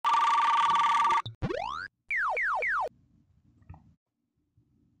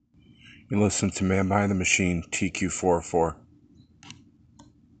You listen to Man Behind the Machine, TQ-404. What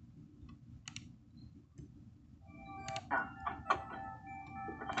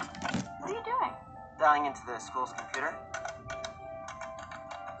are you doing? Dialing into the school's computer.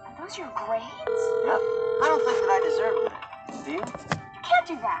 Are those your grades? Yep. I don't think that I deserve that. Do you? You can't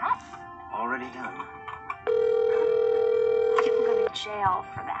do that. Already done. You can go to jail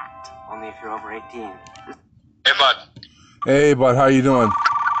for that. Only if you're over 18. Hey, bud. Hey, bud, how you doing?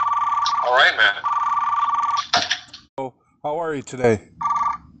 All right, man. Oh, how are you today?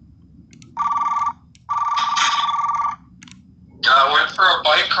 Went for a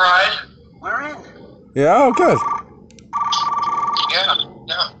bike ride. We're in. Yeah, oh, good. Yeah.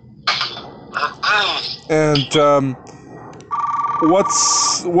 And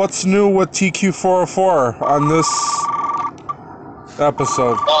what's new with TQ-404 on this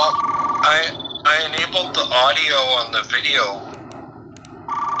episode? Well, I enabled the audio on the video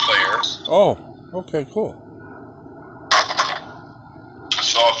players. Oh, okay, cool.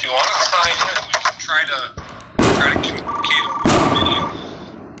 So if you want to sign in, we can try to communicate over the video.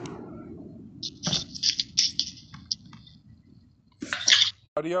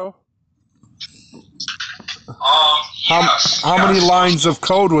 Audio? Yes. How many lines of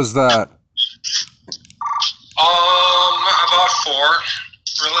code was that? About 4,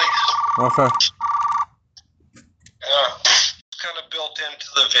 really. Okay. Yeah. It's kind of built into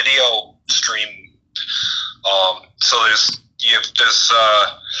the video stream. So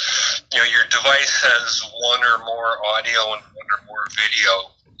your device has one or more audio and one or more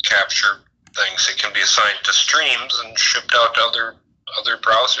video capture things. It can be assigned to streams and shipped out to other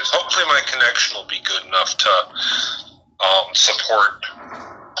browsers. Hopefully my connection will be good enough to support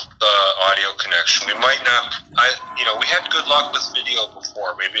the audio connection. We might not, we had good luck with video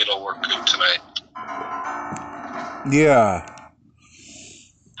before. Maybe it'll work good tonight. Yeah.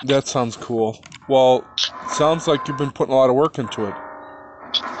 That sounds cool. Well, sounds like you've been putting a lot of work into it.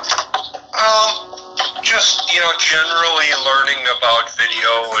 Just, generally learning about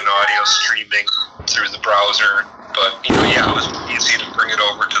video and audio streaming through the browser. But, it was easy to bring it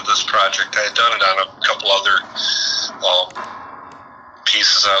over to this project. I had done it on a couple other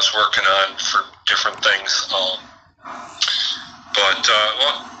pieces I was working on for different things. Do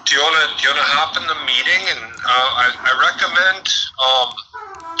you want to hop in the meeting? And I recommend,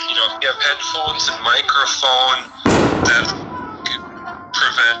 if you have headphones and microphone that can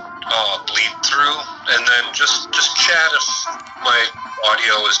prevent bleed through, and then just chat if my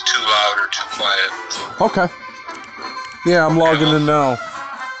audio is too loud or too quiet. Okay. Yeah, I'm logging in now.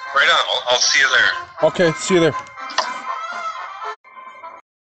 Right on. I'll see you there. Okay, see you there.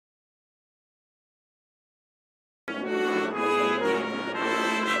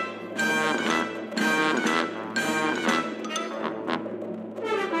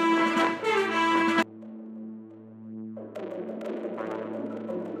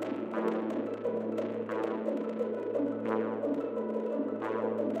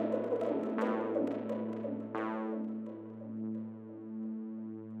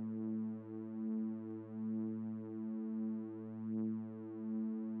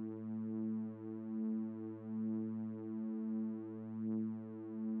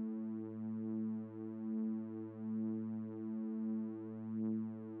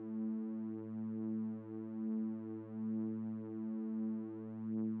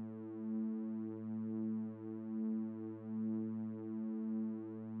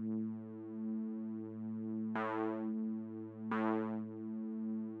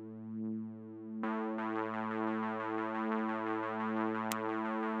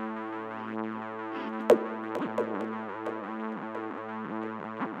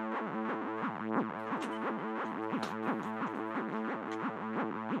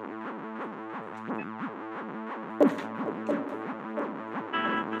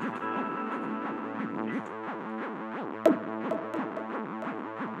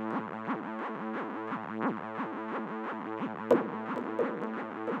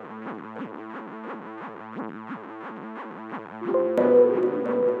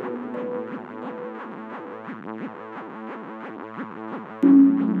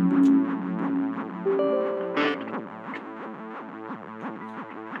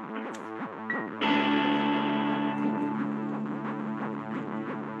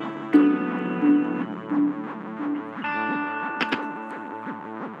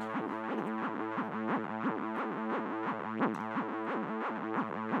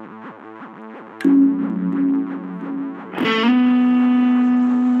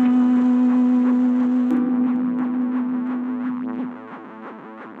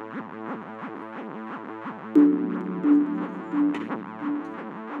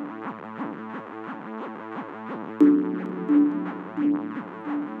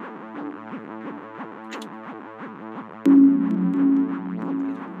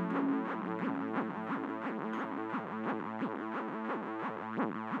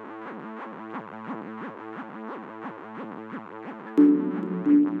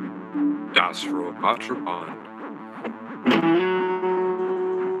 Astro Contraband.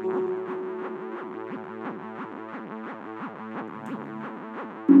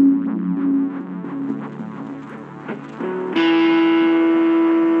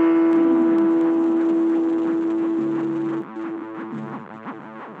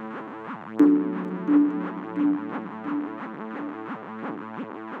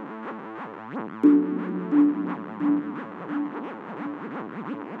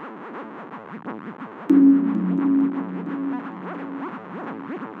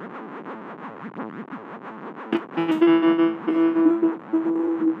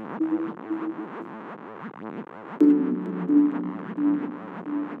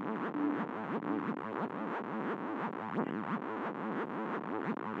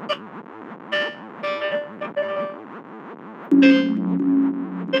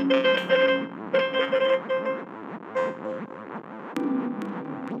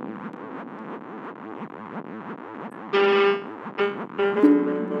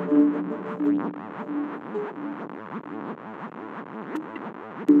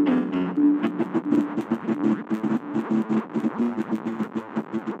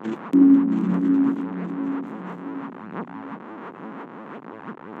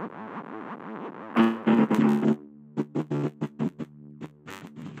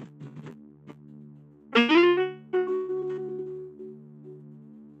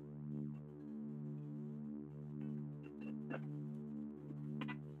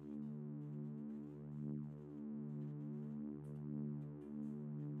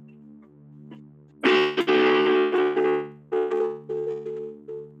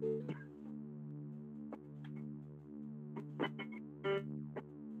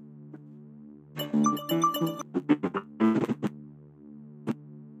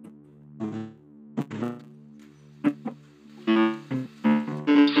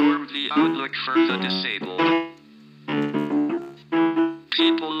 Form the outlook for the disabled.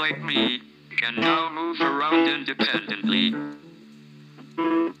 People like me can now move around independently.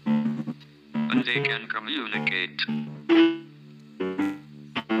 And they can communicate.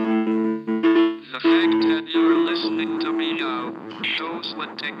 The fact that you're listening to me now shows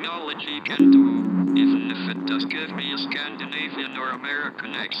what technology can do, even if it does give me a Scandinavian or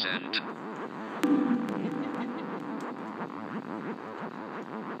American accent.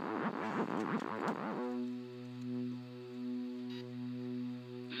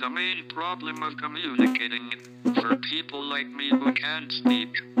 The main problem of communicating, for people like me who can't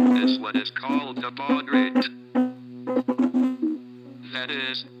speak, is what is called the baud rate. That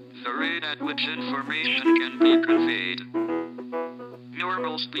is, the rate at which information can be conveyed.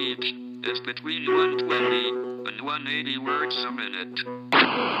 Normal speech is between 120 and 180 words a minute.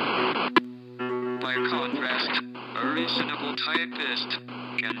 By contrast, a reasonable typist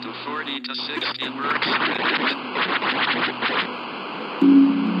can do 40 to 60 words a minute.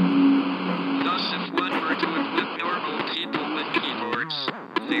 Thus, if one were to equip normal people with keyboards,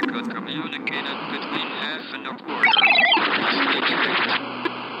 they could communicate at between half and a quarter of the speech rate.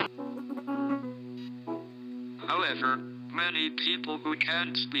 However, many people who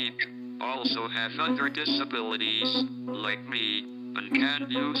can't speak also have other disabilities, like me, and can't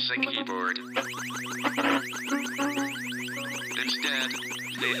use a keyboard. Instead,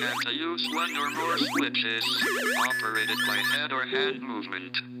 they have to use one or more switches, operated by head or hand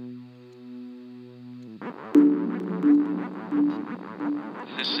movement.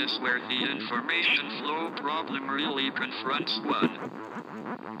 This is where the information flow problem really confronts one.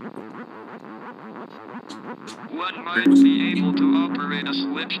 One might be able to operate a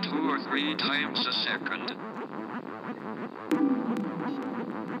switch 2 or 3 times a second.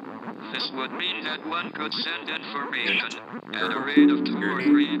 This would mean that one could send information at a rate of 2 or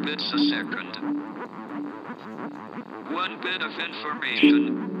 3 bits a second. One bit of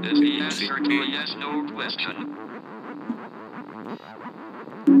information is the answer to a yes-no question.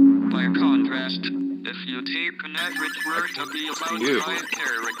 By contrast, if you take an average word to be about 5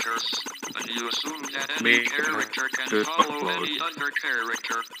 characters, and you assume that any character can follow any other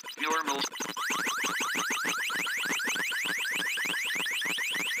character, normal...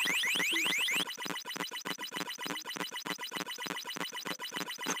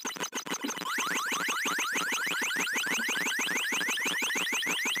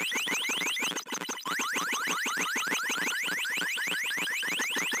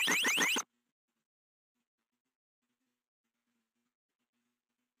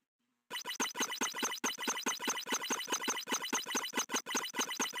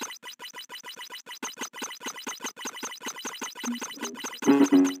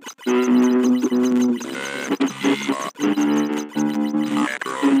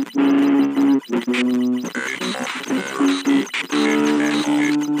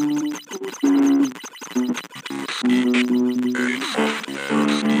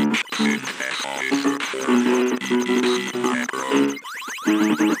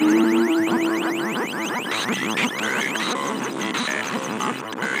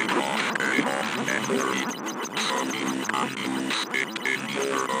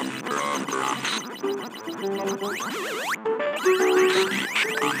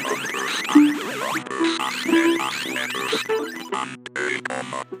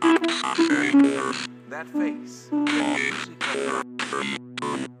 That face. What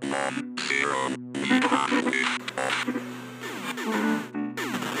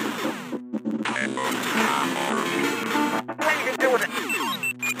are you gonna do with it?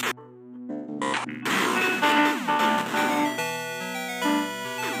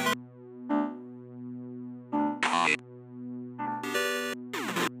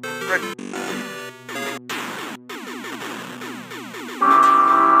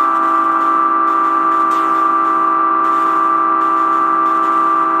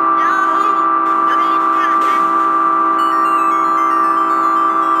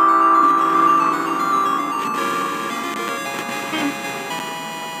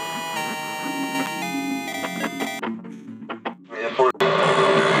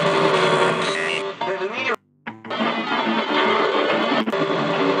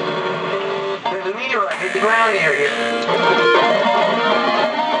 There's a meteorite hit the ground here.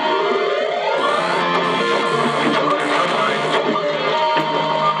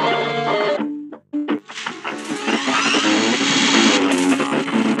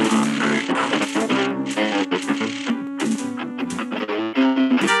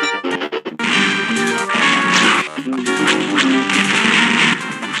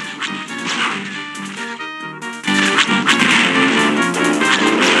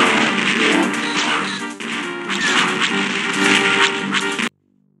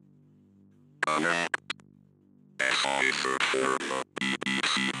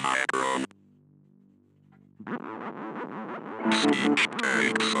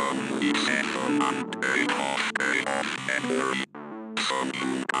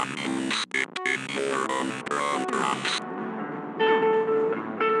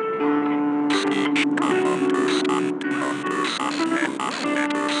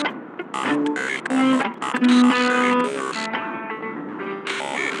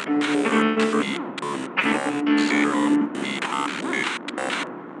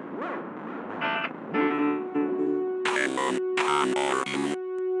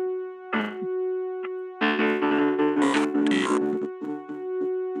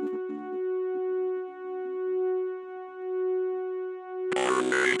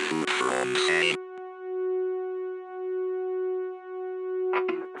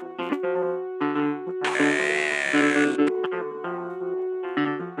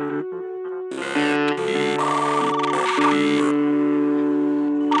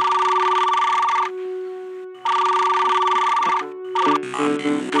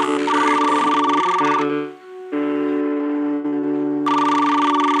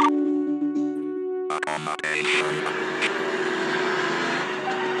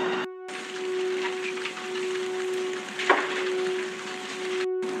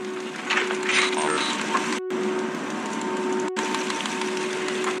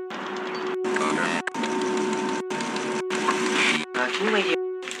 Can you wait here?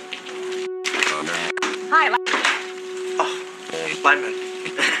 Hi, Lineman.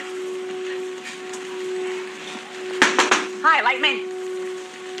 Hi, Lightman.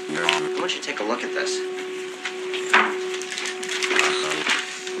 Why don't you take a look at this?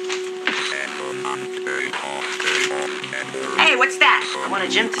 Hey, what's that? I wanted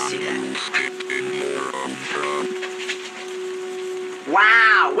Jim to see that.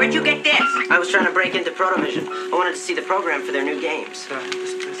 Wow, where'd you get this? I was trying to break into Protovision. I wanted to see the program for their new games.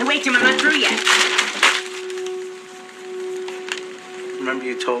 Hey, wait, Jim, I'm not through yet. Remember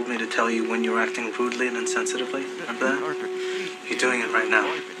you told me to tell you when you were acting rudely and insensitively? Remember that? You're doing it right now.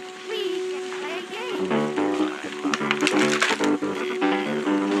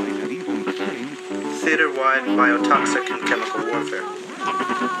 Theater-wide biotoxic and chemical warfare.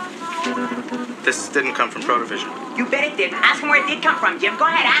 This didn't come from Protovision. You bet it did. Ask him where it did come from, Jim. Go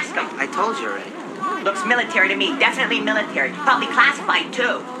ahead, ask him. I told you already. Looks military to me. Definitely military. Probably classified,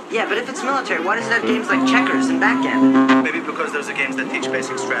 too. Yeah, but if it's military, why does it have games like checkers and backgammon? Maybe because those are games that teach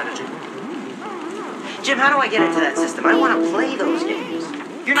basic strategy. Jim, how do I get into that system? I want to play those games.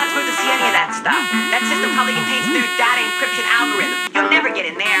 You're not supposed to see any of that stuff. That system probably contains new data encryption algorithm. You'll never get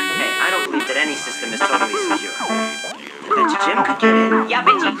in there. Hey, I don't believe that any system is totally secure. I bet you Jim could get in. Yeah, I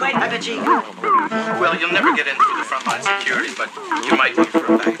bet you could. I bet you he could. Well, you'll never get in through the frontline security, but you might be for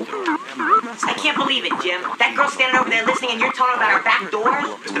a back door. I can't believe it, Jim. That girl's standing over there listening and you're telling her about our back doors?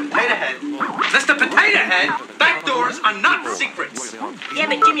 Mr. Potato Head! Mr. Potato Head! Back doors are not secrets! Yeah,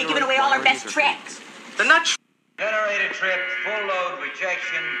 but Jim, you're giving away all our best tricks. They're not Generator trip, full load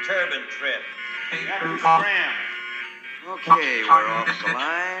rejection, turbine trip. Okay, we're off the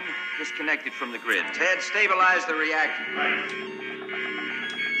line. Disconnected from the grid. Ted, stabilize the reactor.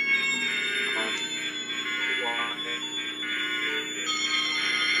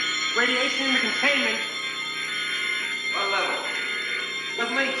 Radiation in the containment. What level?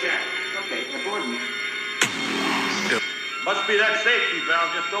 Level 8, Jack. Okay, aboard me. Must be that safety valve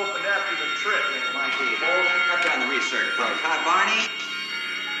just opened after the trip. It might be. Cut down the recirc plug. Hi, Barney.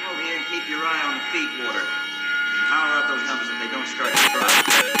 Come over here and keep your eye on the feed water. And holler out those numbers if they don't start to drop.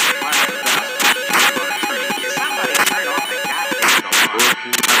 Somebody turn off the goddamn alarm.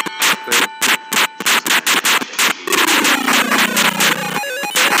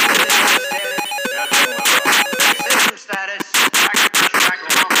 System status. Back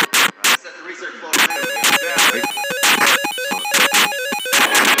on. Set the recirc plug immediately.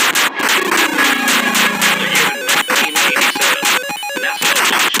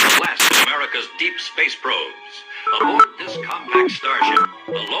 Deep space probes. Aboard this compact starship,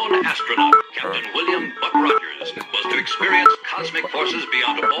 the lone astronaut, Captain William Buck Rogers, was to experience cosmic forces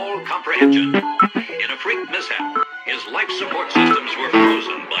beyond all comprehension. In a freak mishap, his life support systems were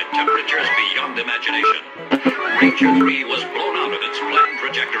frozen by temperatures beyond imagination. Ranger 3 was blown out of its planned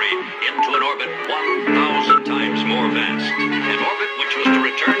trajectory into an orbit 1,000 times more vast. An orbit which was to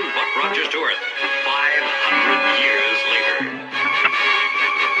return Buck Rogers to Earth 500 years later.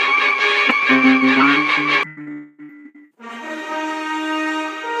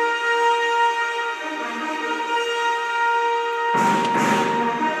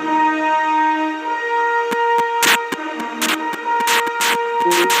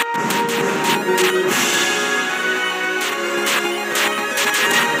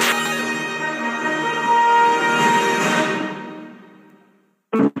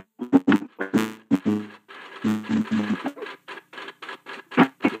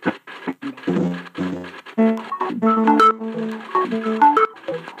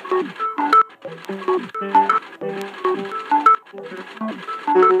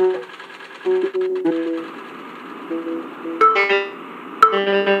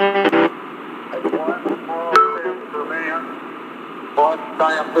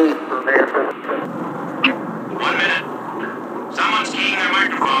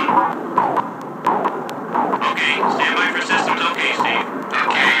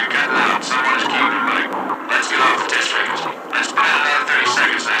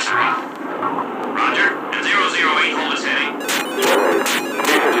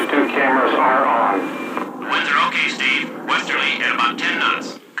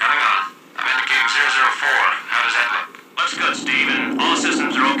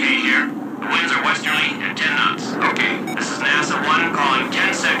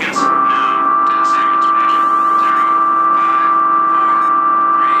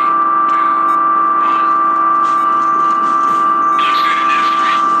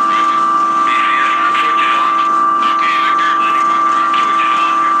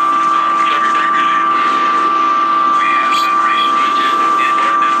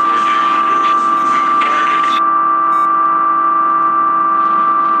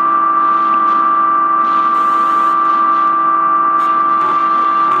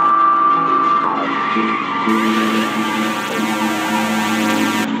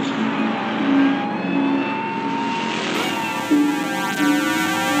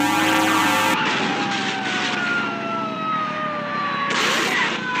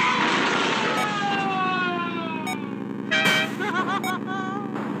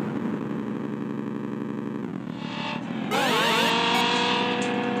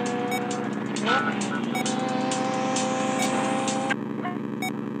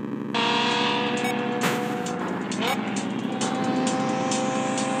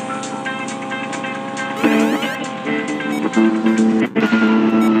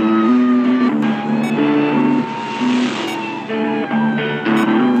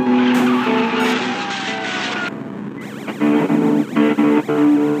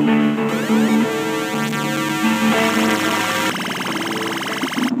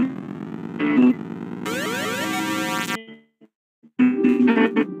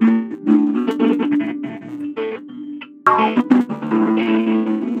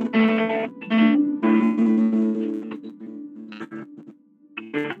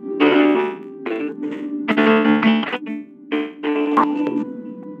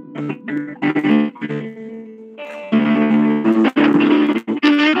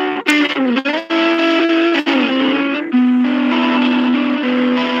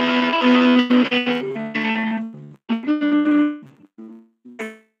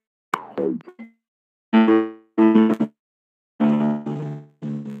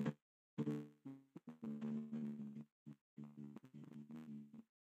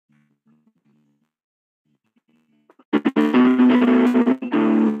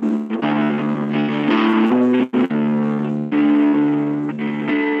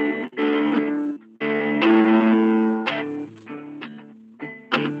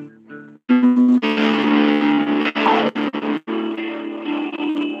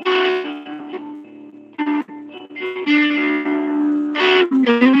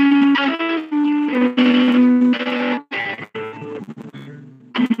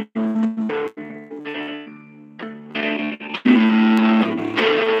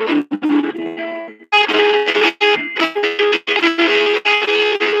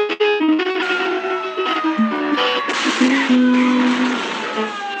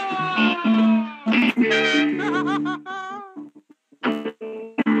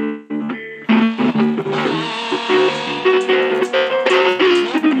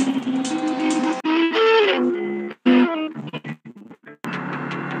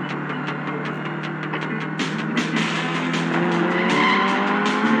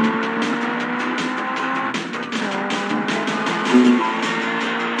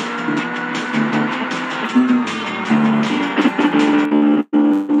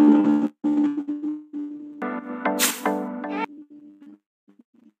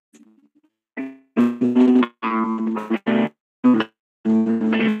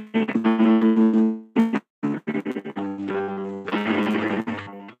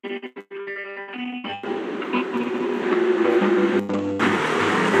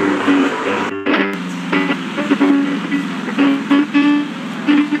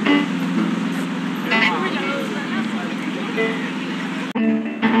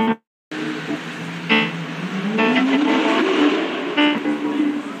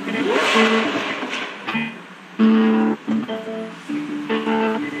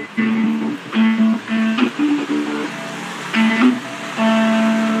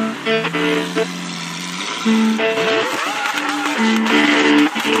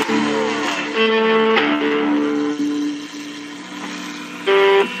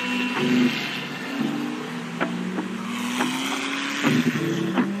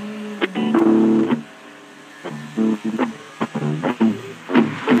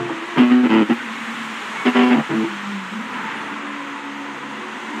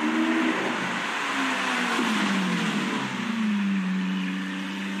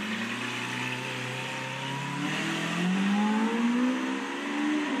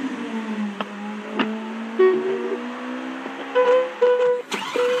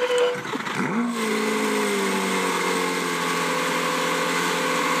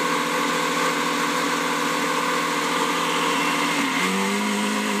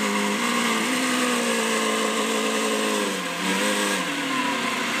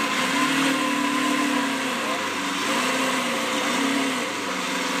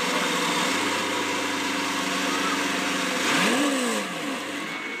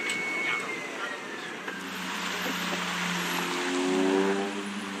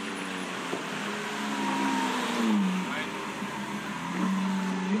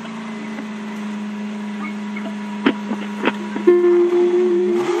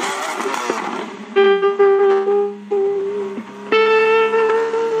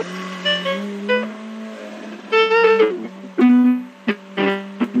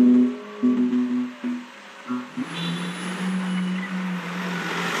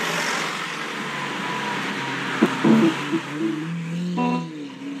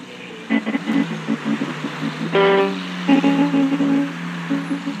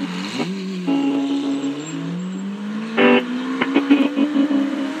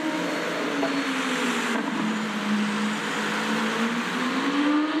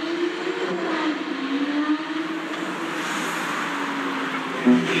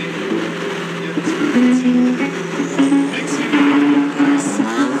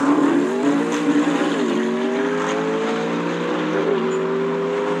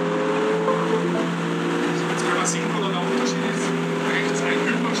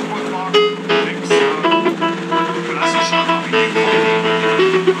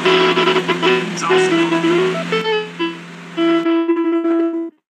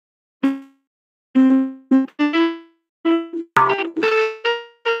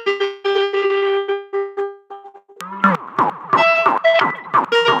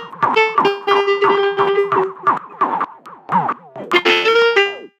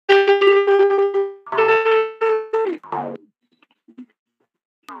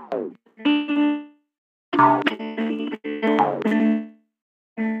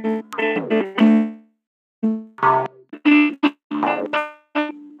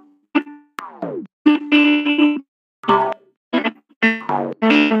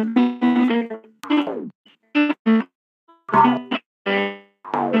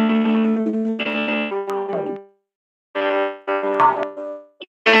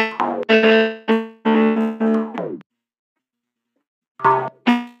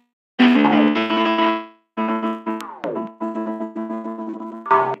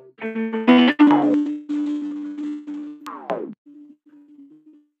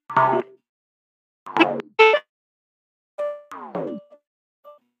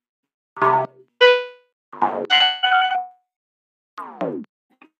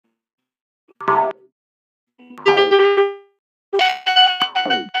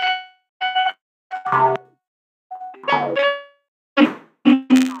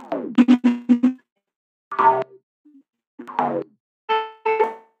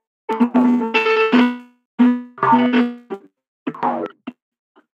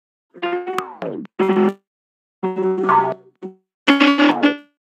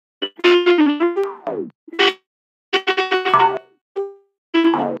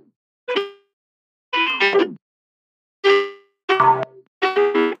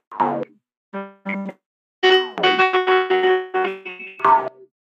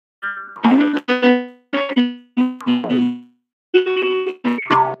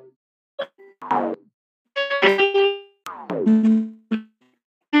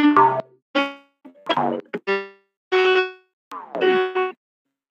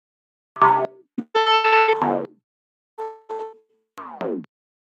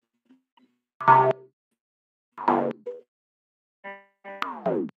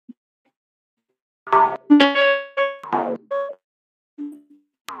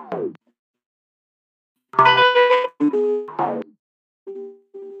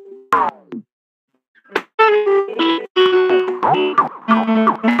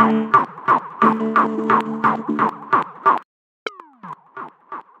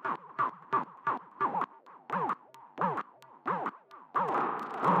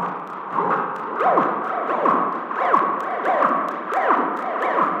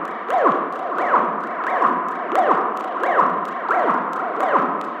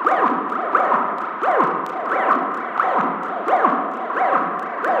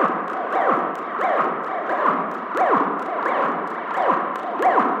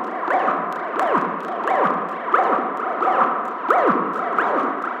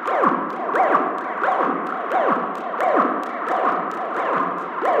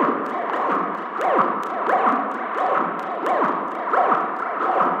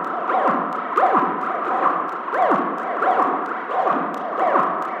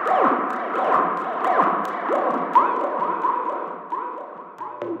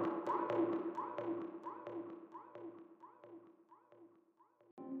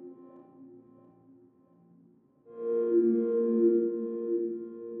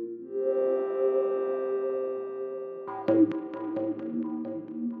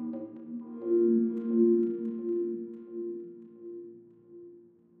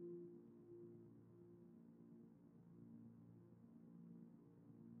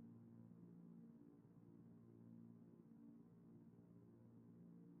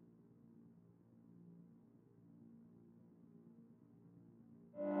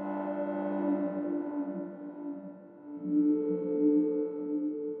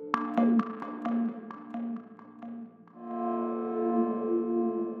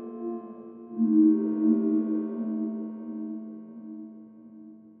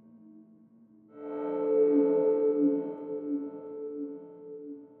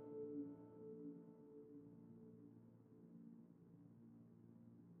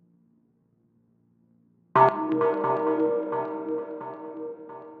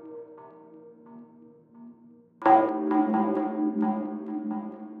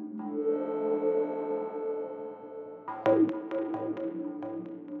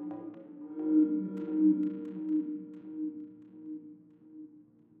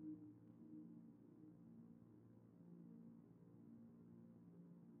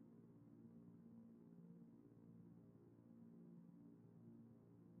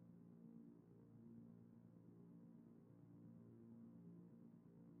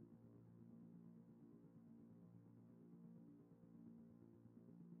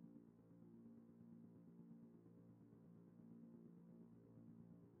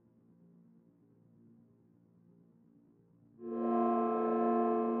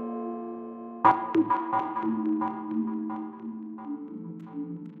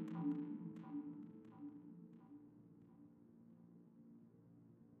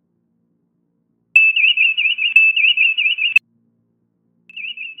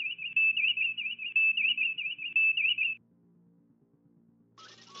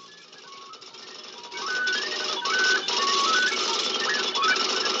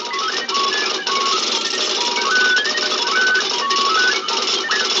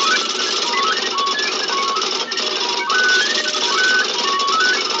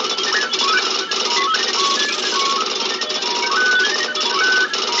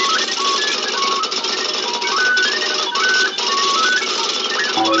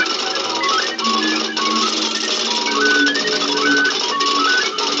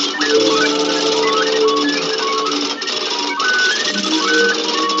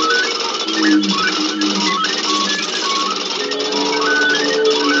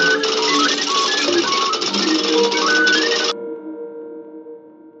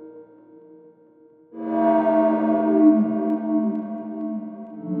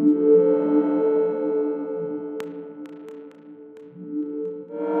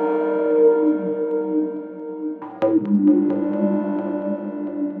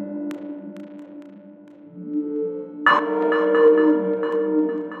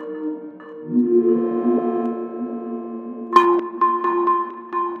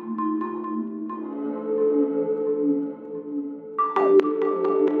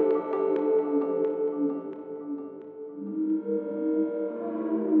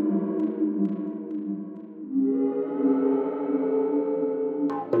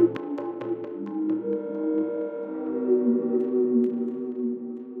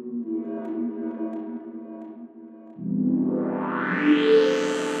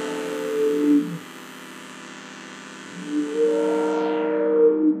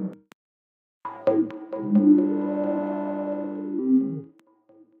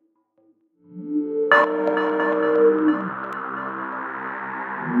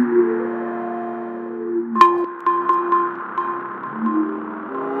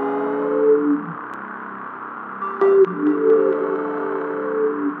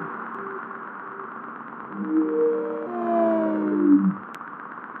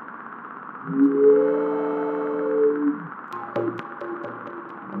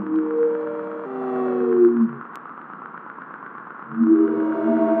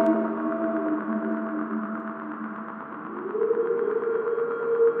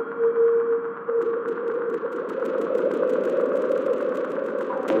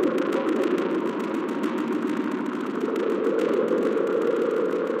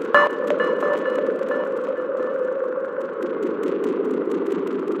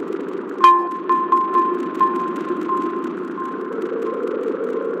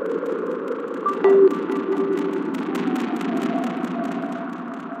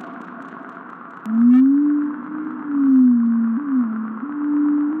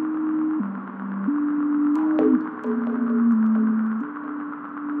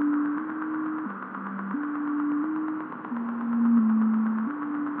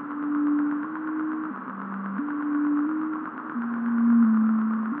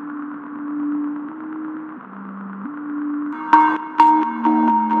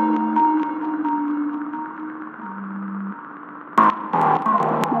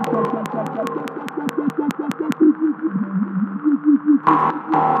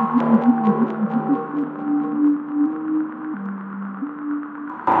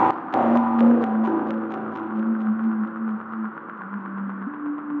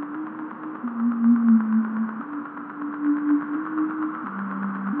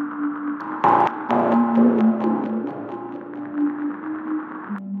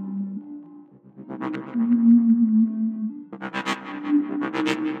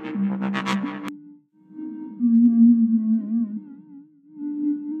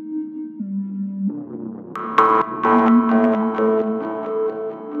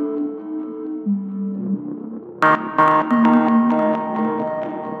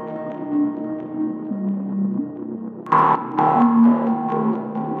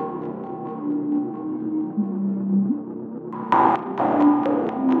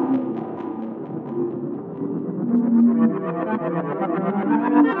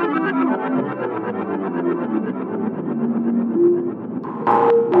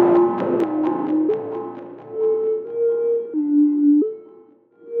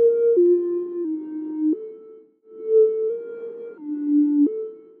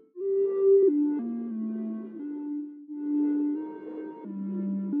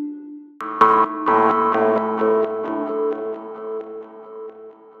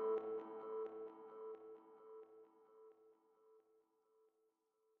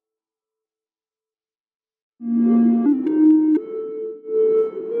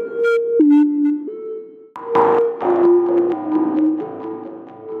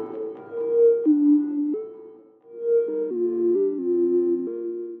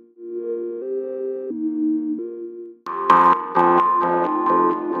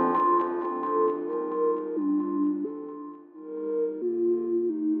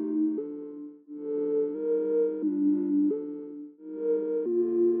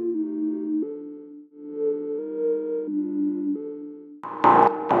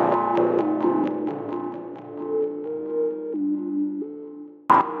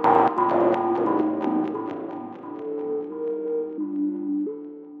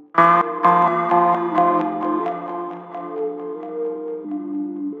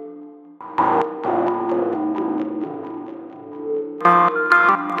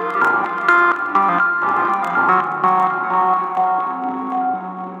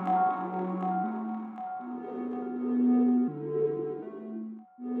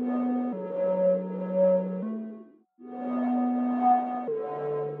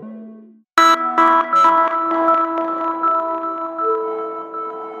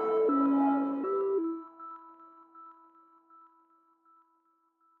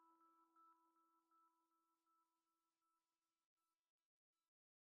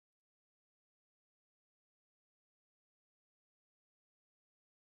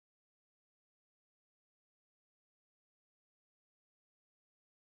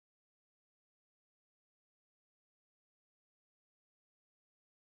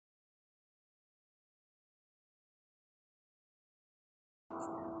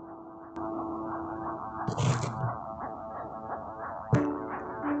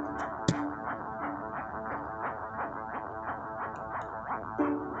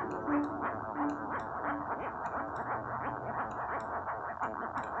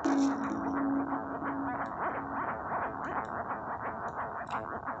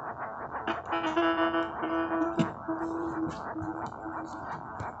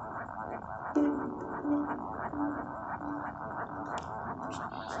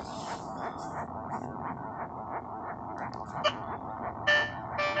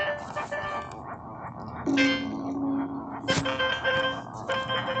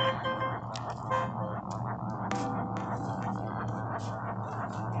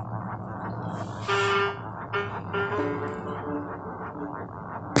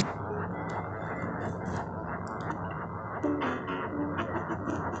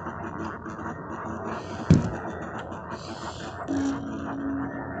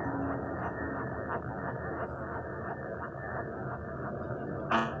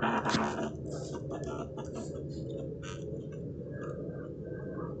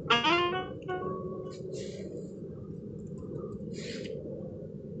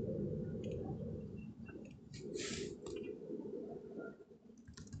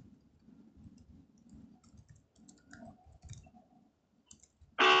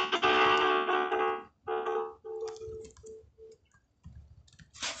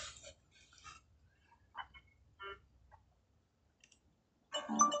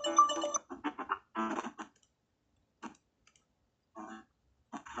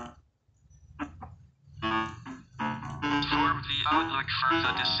 Form the outlook for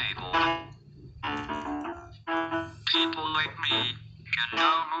the disabled. People like me can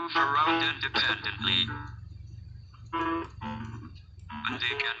now move around independently. And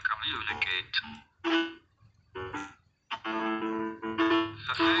they can communicate.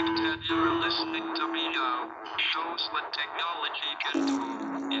 The fact that you are listening to me now shows what technology can do,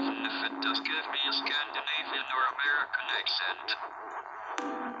 even if it does give me a Scandinavian or American accent.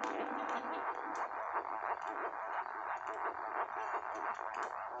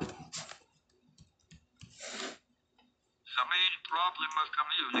 The main problem of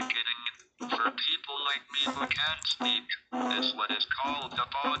communicating for people like me who can't speak is what is called the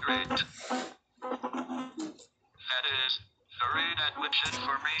baud rate. That is, the rate at which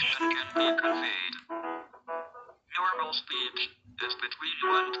information can be conveyed. Normal speech is between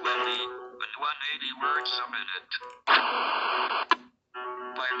 120 and 180 words a minute.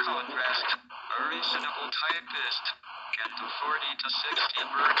 By contrast, a reasonable typist can do 40 to 60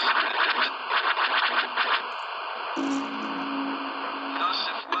 words a minute. Thus,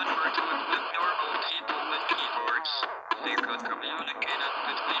 if one were to equip normal people with keyboards, they could communicate at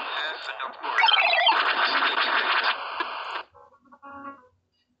between half and a quarter of the speech rate.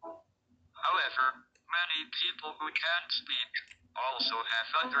 However, many people who can't speak also have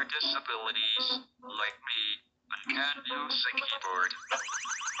other disabilities, like me, and can't use a keyboard.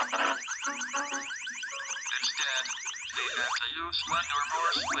 Instead, they have to use one or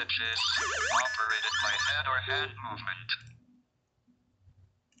more switches, operated by head or hand movement.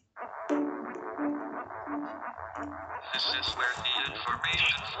 This is where the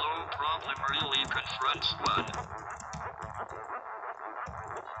information flow problem really confronts one.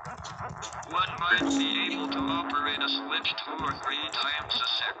 One might be able to operate a switch 2 or 3 times a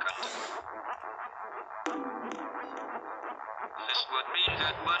second. This would mean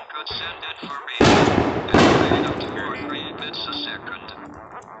that one could send information at a rate of 2 or 3 bits a second.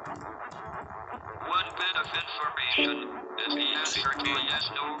 1 bit of information is the answer to a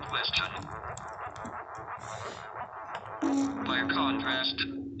yes-no question. By contrast,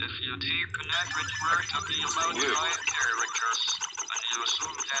 if you take an average word to be about 5 characters, and you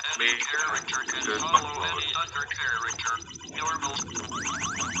assume that any character can follow any other character, normal...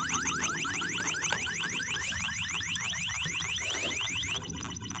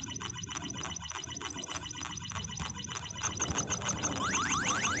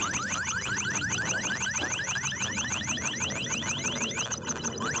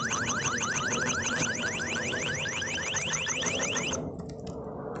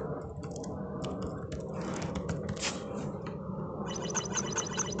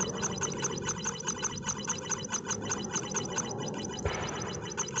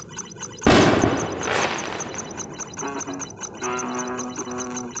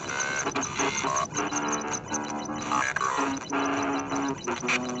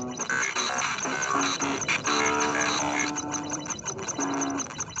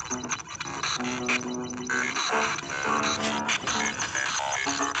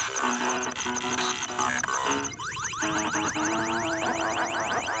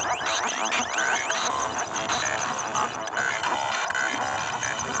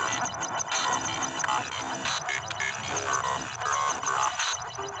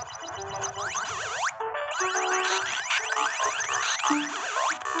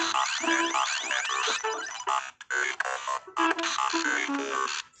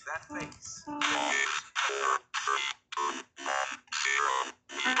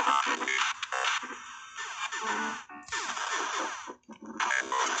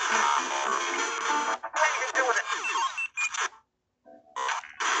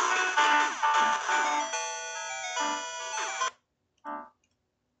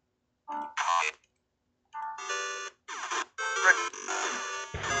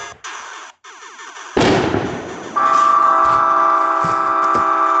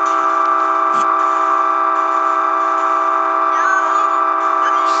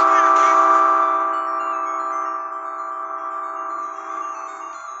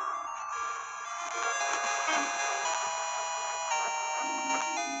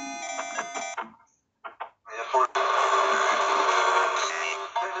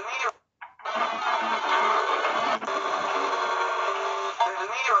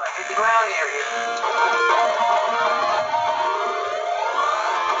 around here.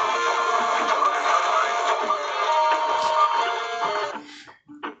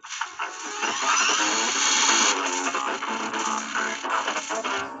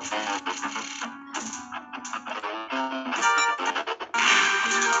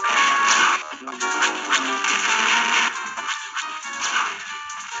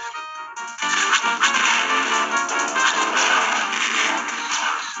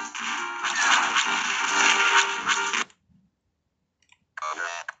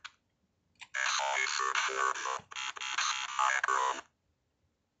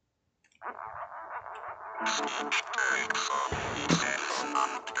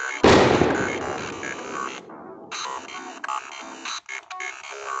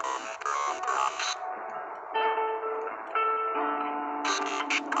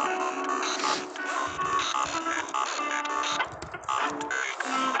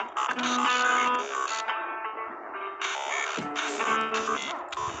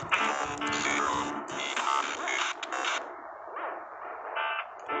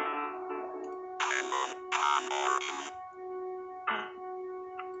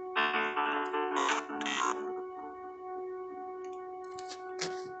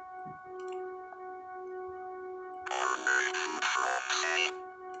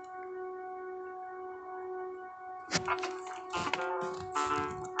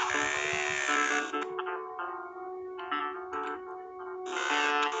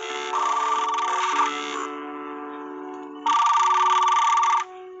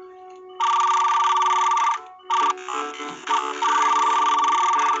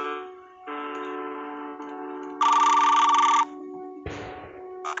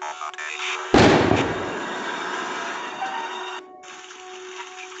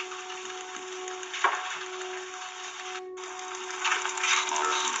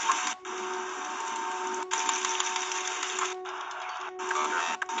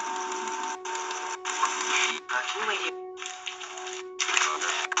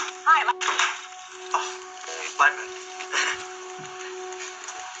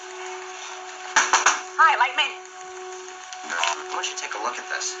 Hi, Lightman. Why don't you take a look at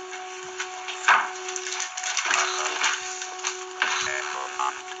this?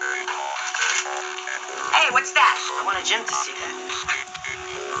 Hey, what's that? I wanted Jim to see that.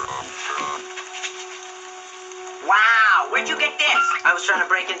 Wow, where'd you get this? I was trying to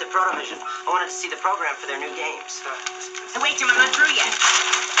break into Protovision. I wanted to see the program for their new games. Wait, Jim, I'm not through yet.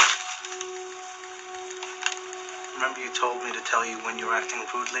 Remember you told me to tell you when you're acting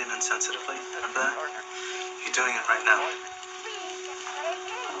rudely and insensitively? Remember that? You're doing it right now.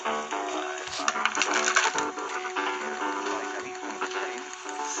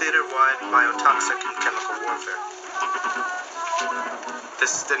 Theater-wide biotoxic and chemical warfare.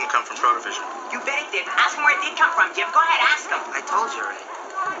 This didn't come from Protovision. You bet it did. Ask him where it did come from, Jim. Go ahead, ask him. I told you already.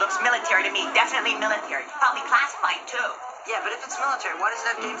 Looks military to me. Definitely military. Probably classified, too. Yeah, but if it's military, why does it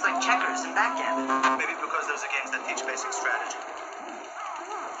have games like checkers and backgammon? Maybe because those are games that teach basic strategy.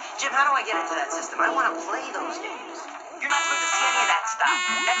 Jim, how do I get into that system? I want to play those games. You're not supposed to see any of that stuff.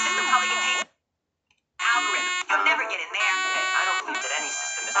 That system probably contains algorithm. You'll never get in there. Hey, I don't believe that any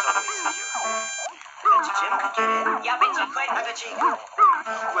system is totally secure. I bet you Jim could get in. Yeah, I bet you could. I bet you he could.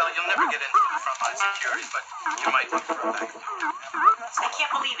 Well, you'll never get into the frontline security, but you might look for a back door. I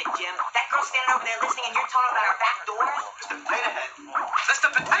can't believe it, Jim. That girl's standing over there listening and you're talking about our back doors? Mr. Potato Head. Mr.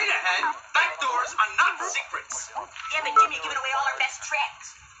 Potato Head, back doors are not secrets. Yeah, but Jim, you're giving away all our best tricks.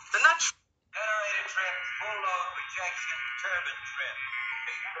 They're not Generator trip, full load rejection, turbine trip.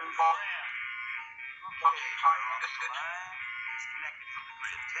 Disconnected from the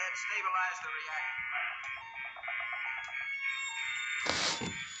grid. Ted, stabilize the reactor.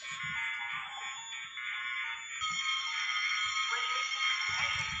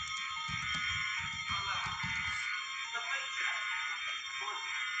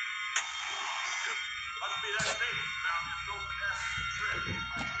 Must be that safety valve just opened after the trip.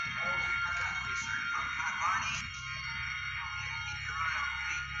 I've got research from Hi, Barney. Keep your eye on the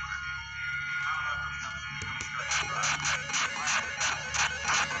feet water. Power up those numbers when you don't strike the drug.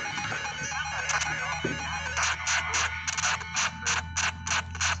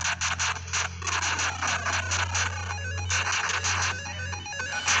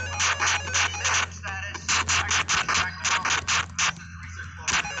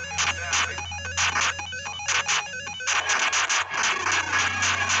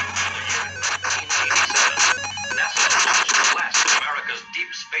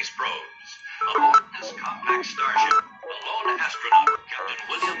 Starship, the lone astronaut, Captain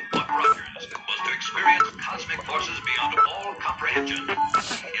William Buck Rogers, was to experience cosmic forces beyond all comprehension.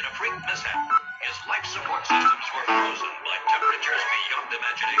 In a freak life support systems were frozen by temperatures beyond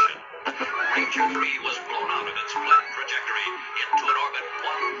imagination. Ranger 3 was blown out of its planned trajectory into an orbit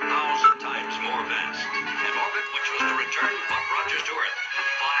 1,000 times more vast. An orbit which was to return Buck Rogers to Earth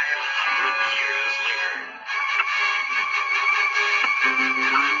 500 years later.